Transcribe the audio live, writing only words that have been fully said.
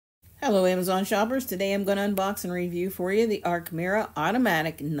Hello Amazon shoppers, today I'm going to unbox and review for you the Archmera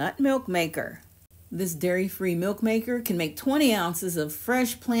Automatic Nut Milk Maker. This dairy-free milk maker can make 20 ounces of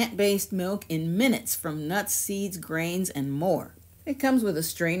fresh plant-based milk in minutes from nuts, seeds, grains, and more. It comes with a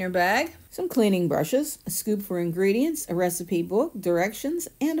strainer bag, some cleaning brushes, a scoop for ingredients, a recipe book, directions,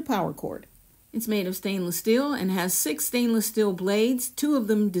 and a power cord. It's made of stainless steel and has 6 stainless steel blades, 2 of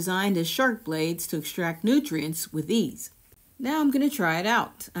them designed as shark blades to extract nutrients with ease. Now I'm going to try it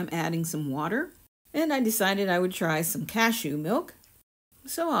out. I'm adding some water, and I decided I would try some cashew milk.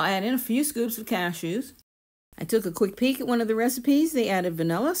 So I'll add in a few scoops of cashews. I took a quick peek at one of the recipes. They added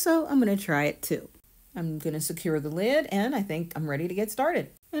vanilla, so I'm going to try it too. I'm going to secure the lid, and I think I'm ready to get started.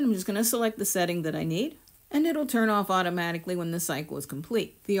 And I'm just going to select the setting that I need, and it'll turn off automatically when the cycle is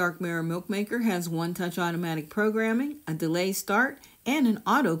complete. The Archmera Milk Maker has one-touch automatic programming, a delay start, and an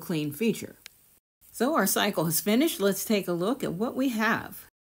auto clean feature. So our cycle is finished. Let's take a look at what we have.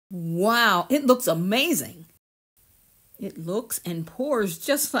 Wow, it looks amazing. It looks and pours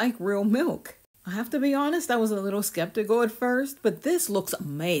just like real milk. I have to be honest, I was a little skeptical at first, but this looks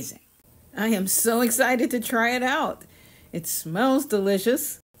amazing. I am so excited to try it out. It smells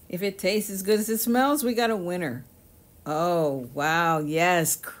delicious. If it tastes as good as it smells, we got a winner. Oh, wow,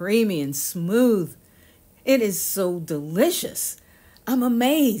 yes, creamy and smooth. It is so delicious. I'm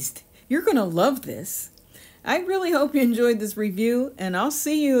amazed. You're going to love this. I really hope you enjoyed this review, and I'll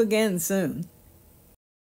see you again soon.